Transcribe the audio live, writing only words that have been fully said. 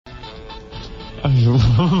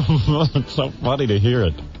It's so funny to hear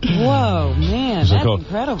it. Whoa, man, that's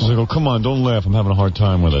incredible. He's like, oh, come on, don't laugh. I'm having a hard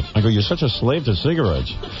time with it. I go, you're such a slave to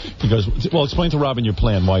cigarettes. He goes, well, explain to Robin your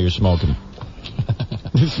plan, why you're smoking.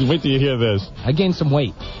 Wait till you hear this. I gained some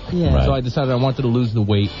weight. Yeah. Right. So I decided I wanted to lose the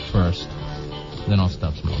weight first. Then I'll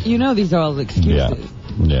stop smoking. You know these are all excuses.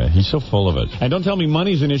 Yeah, he's so full of it. And don't tell me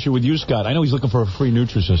money's an issue with you, Scott. I know he's looking for a free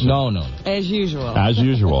Nutrisystem. No. As usual. As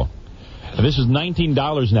usual. And this is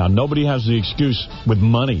 $19 now. Nobody has the excuse with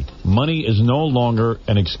money. Money is no longer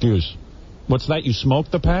an excuse. What's that? You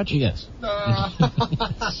smoked the patch? Yes.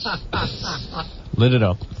 Lit it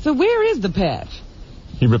up. So where is the patch?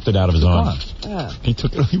 He ripped it out of his arm. He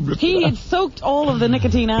ripped it out. Had soaked all of the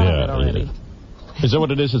nicotine out of it already. Yeah. Is that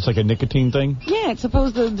what it is? It's like a nicotine thing? Yeah, it's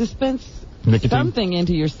supposed to dispense nicotine? Something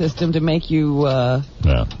into your system to make you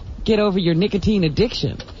get over your nicotine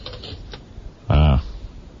addiction.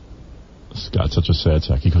 Scott's such a sad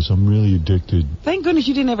sack. He goes, I'm really addicted. Thank goodness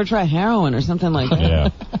you didn't ever try heroin or something like that. Yeah.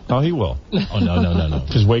 Oh, he will. Oh, no.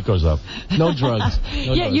 His weight goes up. No drugs.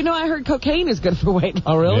 Drugs. You know, I heard cocaine is good for weight loss.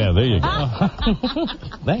 Oh, really? Yeah, there you go.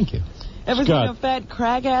 Thank you. Ever seen a fat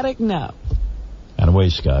crack addict? No. Out of way,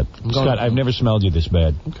 Scott. Scott, I've never smelled you this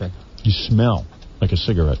bad. Okay. You smell like a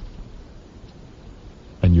cigarette.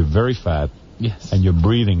 And you're very fat. Yes. And your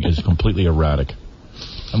breathing is completely erratic.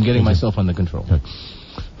 I'm getting myself under control. Okay.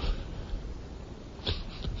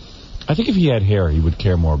 I think if he had hair, he would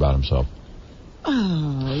care more about himself.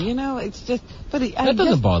 Oh, you know, it's just... But I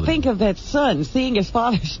just think of that son seeing his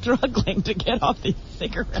father struggling to get off these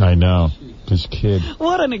cigarettes. I know. This kid.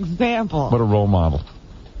 What an example. What a role model.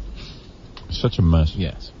 Such a mess.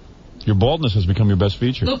 Yes. Your baldness has become your best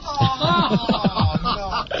feature.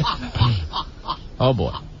 Oh,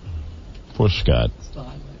 boy. Poor Scott.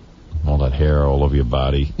 All that hair all over your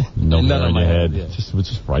body. No hair on your head. Yeah. It's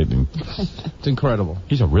just frightening. It's incredible.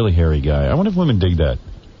 He's a really hairy guy. I wonder if women dig that.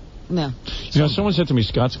 No. You know, someone said to me,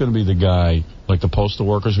 Scott's going to be the guy, like the postal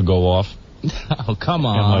workers who go off. Oh, come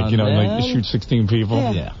on. And like, you know, like shoot 16 people.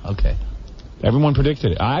 Yeah, okay. Everyone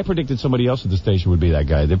predicted it. I predicted somebody else at the station would be that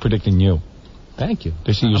guy. They're predicting you. Thank you.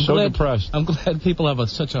 They see you're so depressed. I'm glad people have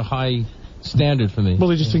such a high standard for me. Well,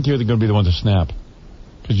 they just think you're going to be the one to snap.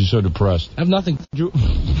 Because you're so depressed. I have nothing.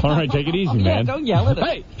 All right, take it easy, man. Yeah, don't yell at us.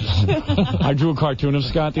 Hey! I drew a cartoon of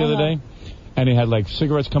Scott the other day, and he had, like,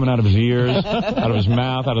 cigarettes coming out of his ears, out of his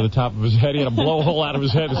mouth, out of the top of his head. He had a blowhole out of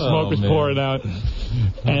his head. The smoke was pouring out.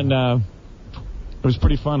 And it was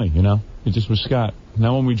pretty funny, you know? It just was Scott.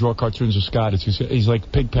 Now when we draw cartoons of Scott, he's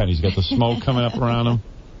like Pigpen. He's got the smoke coming up around him.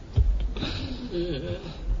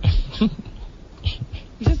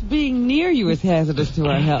 Just being near you is hazardous to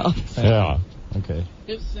our health. Yeah. Okay.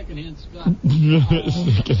 It's secondhand Scott.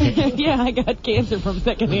 Yeah, I got cancer from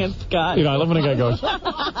secondhand Scott. You know, I love when a guy goes,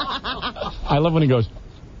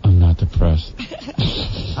 I'm not depressed.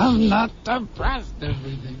 I'm not depressed.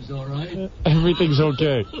 Everything's all right. Everything's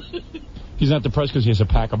okay. He's not depressed because he has a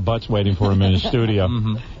pack of butts waiting for him in his studio.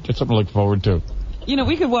 Get something to look forward to. You know,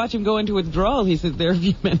 we could watch him go into withdrawal. He sits there a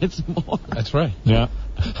few minutes more. That's right. Yeah.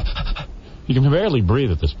 He can barely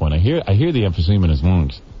breathe at this point. I hear the emphysema in his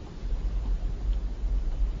lungs.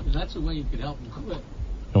 And that's the way you could help him quit.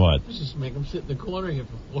 What? Just make him sit in the corner here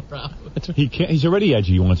for 4 hours. He can't. He's already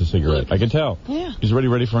edgy. He wants a cigarette. I can tell. Yeah. He's already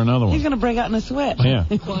ready for another one. He's going to break out in a sweat. Yeah.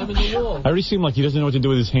 Climbing the wall. I already seem like he doesn't know what to do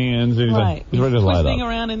with his hands. And he's ready to light up. Twisting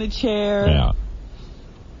around in the chair. Yeah.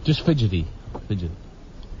 Just fidgety.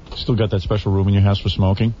 Still got that special room in your house for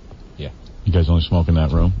smoking? Yeah. You guys only smoke in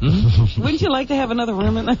that room? Wouldn't you like to have another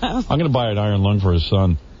room in the house? I'm going to buy an iron lung for his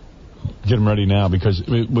son. Get him ready now because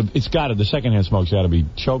the secondhand smoke's got to be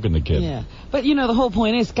choking the kid. Yeah. But, you know, the whole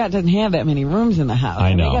point is Scott doesn't have that many rooms in the house.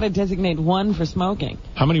 I know. They got to designate one for smoking.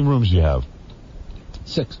 How many rooms do you have?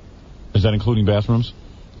 6. Is that including bathrooms?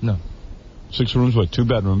 No. 6 rooms, what, 2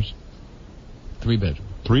 bedrooms? 3 bedrooms.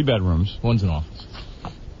 3 bedrooms. One's an office.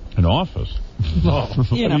 An office? Oh.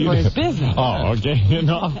 You know, for his business. Oh, okay. An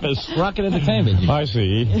office. Rocket Entertainment. I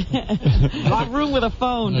see. A room with a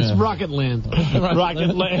phone. It's Rocket Land.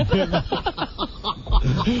 Rocket Land.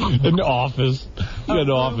 An office. You got an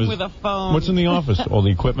office. With a phone. What's in the office? All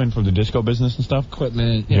the equipment from the disco business and stuff?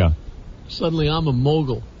 Equipment. Yeah. Suddenly I'm a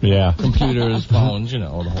mogul. Yeah. Computers, phones, you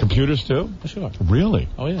know. All the whole Computers, too? Sure. Really?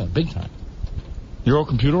 Oh, yeah. Big time. You're all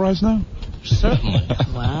computerized now? Certainly.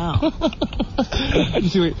 Wow.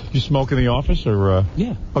 You smoke in the office, or?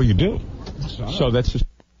 Yeah. Oh, you do? So that's just...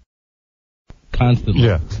 Constantly.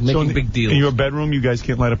 Yeah. Making big deals. In your bedroom, you guys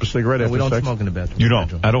can't light up a cigarette after we don't sex? smoke in the bedroom. You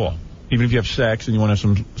don't? At all? Even if you have sex and you want to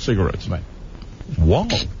have some cigarettes? Right. Whoa.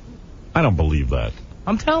 I don't believe that.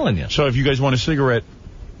 I'm telling you. So if you guys want a cigarette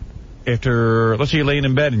after... Let's say you're laying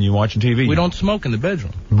in bed and you're watching TV. We don't smoke in the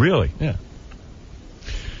bedroom. Really? Yeah.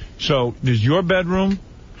 So there's your bedroom,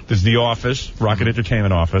 there's the office, Rocket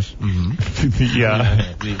Entertainment office.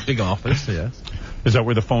 The big office, yes. Is that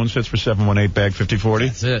where the phone sits for 718-BAG 5040?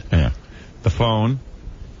 That's it. Yeah. The phone.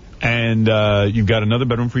 And you've got another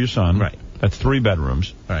bedroom for your son. Right. That's 3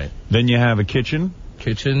 bedrooms. Right. Then you have a kitchen.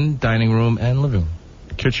 Kitchen, dining room, and living room.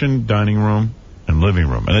 Kitchen, dining room, and living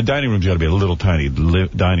room. And the dining room's got to be a little tiny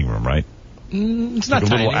dining room, right? It's not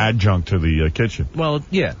like a tiny. little adjunct to the kitchen. Well,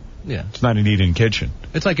 yeah. It's not an eat-in kitchen.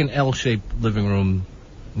 It's like an L-shaped living room.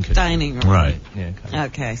 And kitchen. Dining room. Right. Yeah. Kind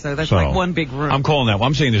of. Okay, so that's like one big room. I'm calling that. Well,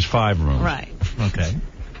 I'm saying there's 5 rooms. Right. Okay.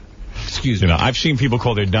 Excuse me. You know, I've seen people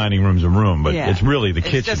call their dining rooms a room, but it's really the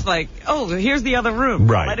kitchen. It's just like, oh, here's the other room.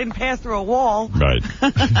 Right. I didn't pass through a wall. Right.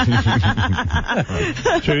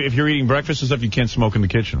 So if you're eating breakfast and stuff, you can't smoke in the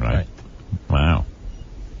kitchen, right? Wow.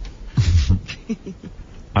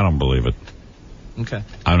 I don't believe it. Okay.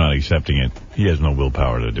 I'm not accepting it. He has no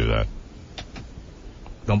willpower to do that.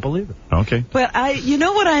 Don't believe it. Okay. But you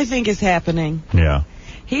know what I think is happening? Yeah.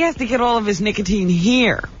 He has to get all of his nicotine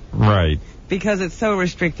here. Right. Because it's so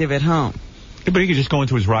restrictive at home. Yeah, but he could just go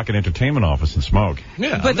into his Rocket Entertainment office and smoke.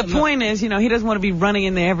 Yeah. But the point is, he doesn't want to be running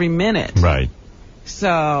in there every minute. Right.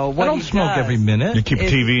 So what I don't smoke every minute. You keep a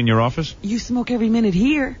TV in your office? You smoke every minute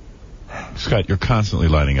here. Scott, you're constantly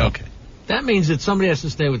lighting up. Okay. That means that somebody has to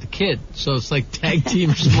stay with the kid. So it's like tag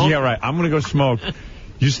team smoke. Yeah, right. I'm going to go smoke.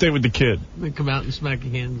 You stay with the kid. They come out and smack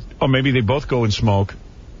your hands. Or maybe they both go and smoke,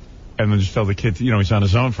 and then just tell the kid, he's on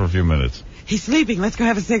his own for a few minutes. He's sleeping. Let's go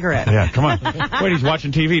have a cigarette. Yeah, come on. Wait, he's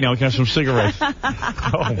watching TV. Now we can have some cigarets.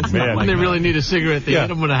 Oh, man. When they really need a cigarette, they hit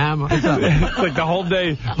them with a hammer. It's like the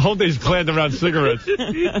whole day's planned around cigarettes.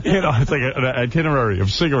 It's like an itinerary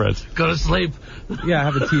of cigarettes. Go to sleep. Yeah,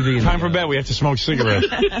 have a TV. Time for bed. We have to smoke cigarettes.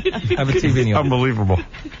 Have a TV in the office. Unbelievable.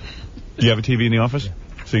 Do you have a TV in the office?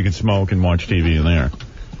 So you can smoke and watch TV in there.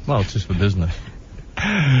 Well, it's just for business.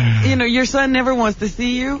 Your son never wants to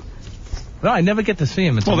see you. No, I never get to see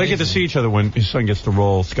him. They get to see each other when his son gets to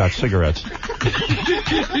roll Scotch cigarettes.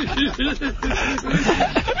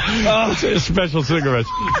 Special cigarettes.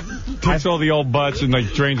 Takes all the old butts and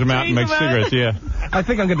drains them out and makes cigarettes, yeah. I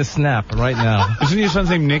think I'm going to snap right now. Isn't your son's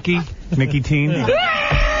name Nicky? Nicky Teen? You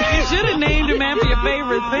should have named him after your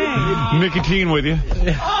favorite thing. Nicotine with you.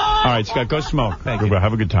 All right, Scott, go smoke. Thank you.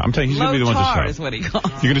 Have a good time. I'm telling you, he's going to be the one to start. Is what he calls.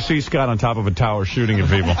 You're going to see Scott on top of a tower shooting at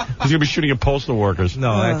people. He's going to be shooting at postal workers.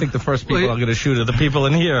 No, I think the first people I'm going to shoot are the people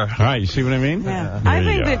in here. All right, you see what I mean? Yeah. I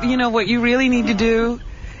think that, what you really need to do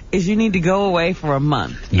is you need to go away for a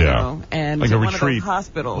month. You know, and like a one retreat. Of those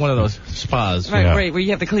hospitals. One of those spas. Right, where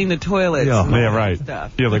you have to clean the toilets. Yeah, right.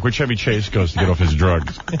 Stuff. Yeah, like where Chevy Chase goes to get off his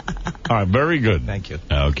drugs. All right, very good. Thank you.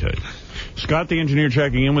 Okay. Scott, the engineer,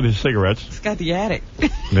 checking in with his cigarettes. Scott, the addict.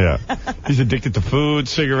 Yeah. He's addicted to food,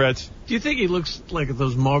 cigarettes. Do you think he looks like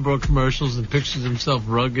those Marlboro commercials and pictures himself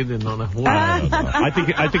rugged and on a horse? I don't know. I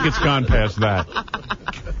think it's gone past that.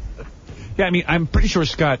 Yeah, I'm pretty sure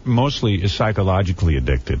Scott mostly is psychologically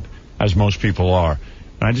addicted, as most people are.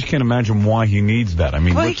 And I just can't imagine why he needs that.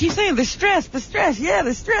 Well, he keeps saying the stress. Yeah,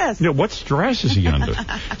 the stress. Yeah, what stress is he under?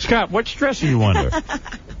 Scott, what stress are you under?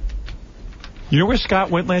 You know where Scott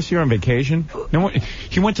went last year on vacation?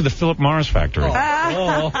 He went to the Philip Morris factory. He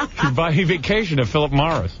vacationed at Philip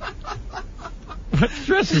Morris. What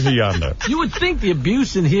stress is he under? You would think the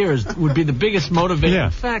abuse in here would be the biggest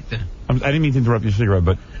motivating factor. I didn't mean to interrupt your cigarette,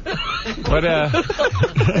 but did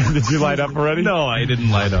you light up already? No, I didn't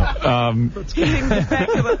light up. Getting back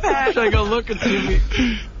to the past. Should I go look and see?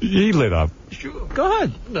 He lit up. Sure. Go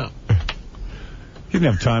ahead. No. You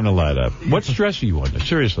didn't have time to light up. What stress are you under?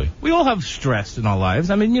 Seriously. We all have stress in our lives.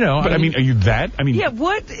 But, are you that? Yeah,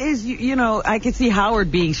 what is, I could see Howard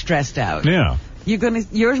being stressed out. Yeah.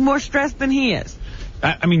 You're more stressed than he is.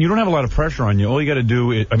 You don't have a lot of pressure on you. All you got to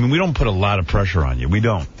do is, we don't put a lot of pressure on you. We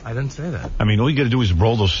don't. I didn't say that. All you got to do is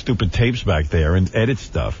roll those stupid tapes back there and edit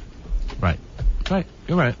stuff. Right. Right.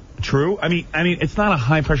 You're right. True. It's not a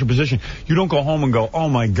high pressure position. You don't go home and go, oh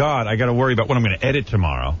my God, I got to worry about what I'm going to edit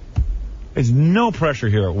tomorrow. There's no pressure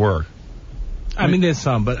here at work. There's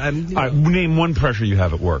some, but name one pressure you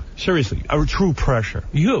have at work. Seriously, a true pressure.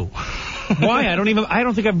 You. Why? I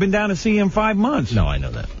don't think I've been down to see him 5 months. No, I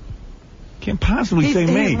know that. Can't possibly say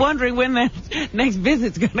me. He's wondering when the next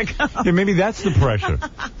visit's going to come. Yeah, maybe that's the pressure.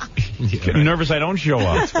 Getting nervous I don't show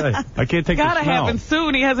up. I can't take the smell. Gotta happen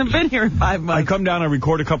soon. He hasn't been here in 5 months. I come down, I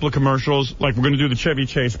record a couple of commercials, like we're going to do the Chevy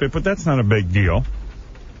Chase bit, but that's not a big deal.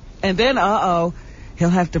 And then, he'll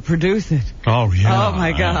have to produce it. Oh, yeah. Oh,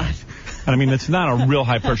 my God. It's not a real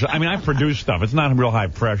high pressure. I produce stuff. It's not a real high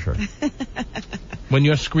pressure. When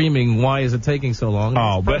you're screaming, why is it taking so long?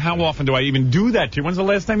 Oh, but how often do I even do that to you? When's the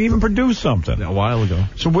last time you even produced something? A while ago.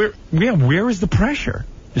 So where is the pressure?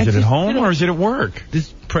 Is it at home or is it at work? There's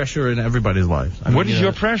pressure in everybody's lives. What is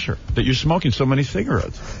your pressure that you're smoking so many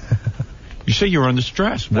cigarettes? You say you're under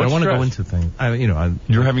stress. I don't want to go into things.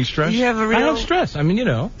 You're having stress? You have a I real have stress.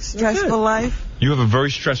 stressful life? You have a very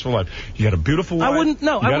stressful life. You got a beautiful wife. You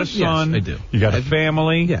got a son. Yes, I do. You got a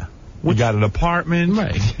family. Yeah. You got an apartment.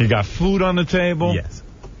 Right. You got food on the table. Yes.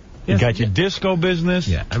 You got your disco business.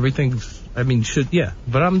 Yeah, everything's,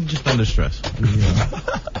 but I'm just under stress.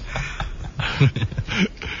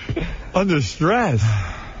 Under stress?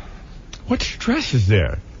 What stress is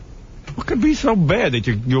there? What could be so bad that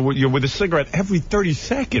you're with a cigarette every 30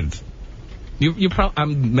 seconds?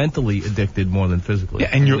 I'm mentally addicted more than physically. Yeah,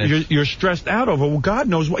 and you're stressed out over, well, God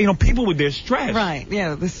knows what, people with their stress. Right,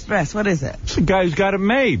 yeah, the stress. What is it? It's the guy who's got it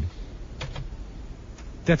made.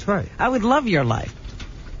 That's right. I would love your life.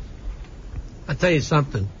 I'll tell you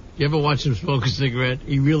something. You ever watch him smoke a cigarette?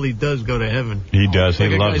 He really does go to heaven. He does.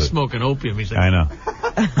 Like he loves it. a guy smoking opium. He's like, I know.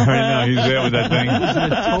 I know. He's there with that thing.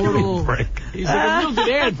 He's like a real good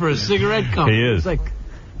ad for a cigarette company. He is. He's like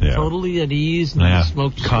totally at ease. And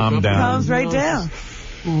smoke. Calm down. Calms right down.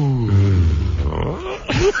 All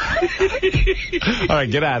right,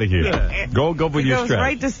 get out of here. Yeah. Go with your stress. Goes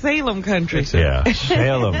right to Salem country. Yeah,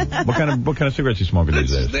 Salem. What kind of cigarettes you smoking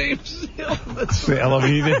these days? His name's Salem.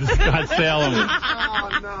 He did not Salem.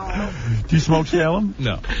 Oh no. Do you smoke Salem?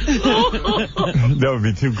 No. That would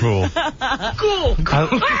be too cool. Cool.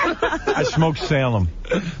 I smoke Salem.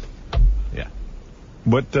 Yeah.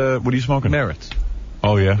 What are you smoking? Merits.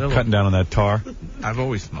 Oh yeah, cutting down on that tar. I've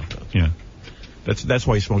always smoked those. Yeah. That's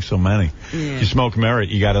why you smoke so many. Yeah. You smoke Merit,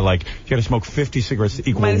 you gotta smoke 50 cigarettes to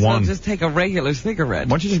equal Might as well one. just take a regular cigarette. Why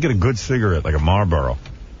don't you just get a good cigarette, like a Marlboro?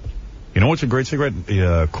 You know what's a great cigarette?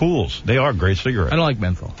 Cools. They are great cigarettes. I don't like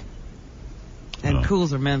menthol. And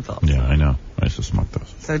Cools are menthol. Yeah, I know. I used to smoke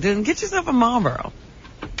those. So then get yourself a Marlboro.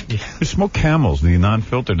 Yeah. You smoke Camels, the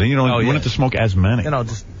non-filtered. Then you don't want to smoke as many.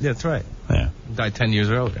 That's right. Yeah. Died 10 years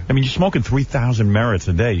earlier. I mean, you're smoking 3,000 Merits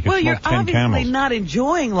a day. You can Well, smoke 10 you're Camels. obviously not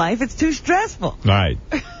enjoying life. It's too stressful. Right.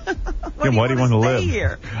 Why do you want to live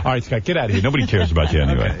here? All right, Scott, get out of here. Nobody cares about you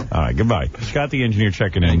anyway. Okay. All right, goodbye. Scott, the engineer,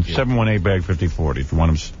 checking in. 718-BAG-5040 if you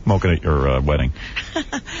want him smoking at your wedding.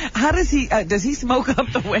 How does he smoke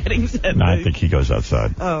up the weddings? No, I think he goes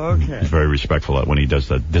outside. Oh, okay. He's very respectful when he does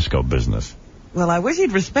the disco business. Well, I wish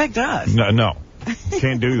he'd respect us. No.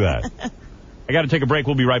 Can't do that. I got to take a break.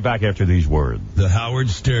 We'll be right back after these words. The Howard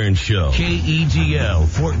Stern Show. KEGL,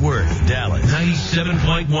 Fort Worth, Dallas.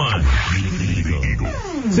 97.1.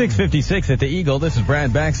 6:56 at the Eagle. This is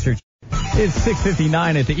Brad Baxter. It's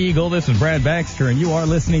 6:59 at the Eagle. This is Brad Baxter, and you are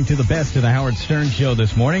listening to the best of the Howard Stern Show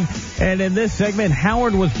this morning. And in this segment,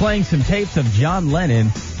 Howard was playing some tapes of John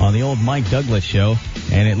Lennon on the old Mike Douglas show,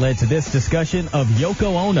 and it led to this discussion of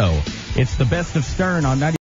Yoko Ono. It's the best of Stern on 90.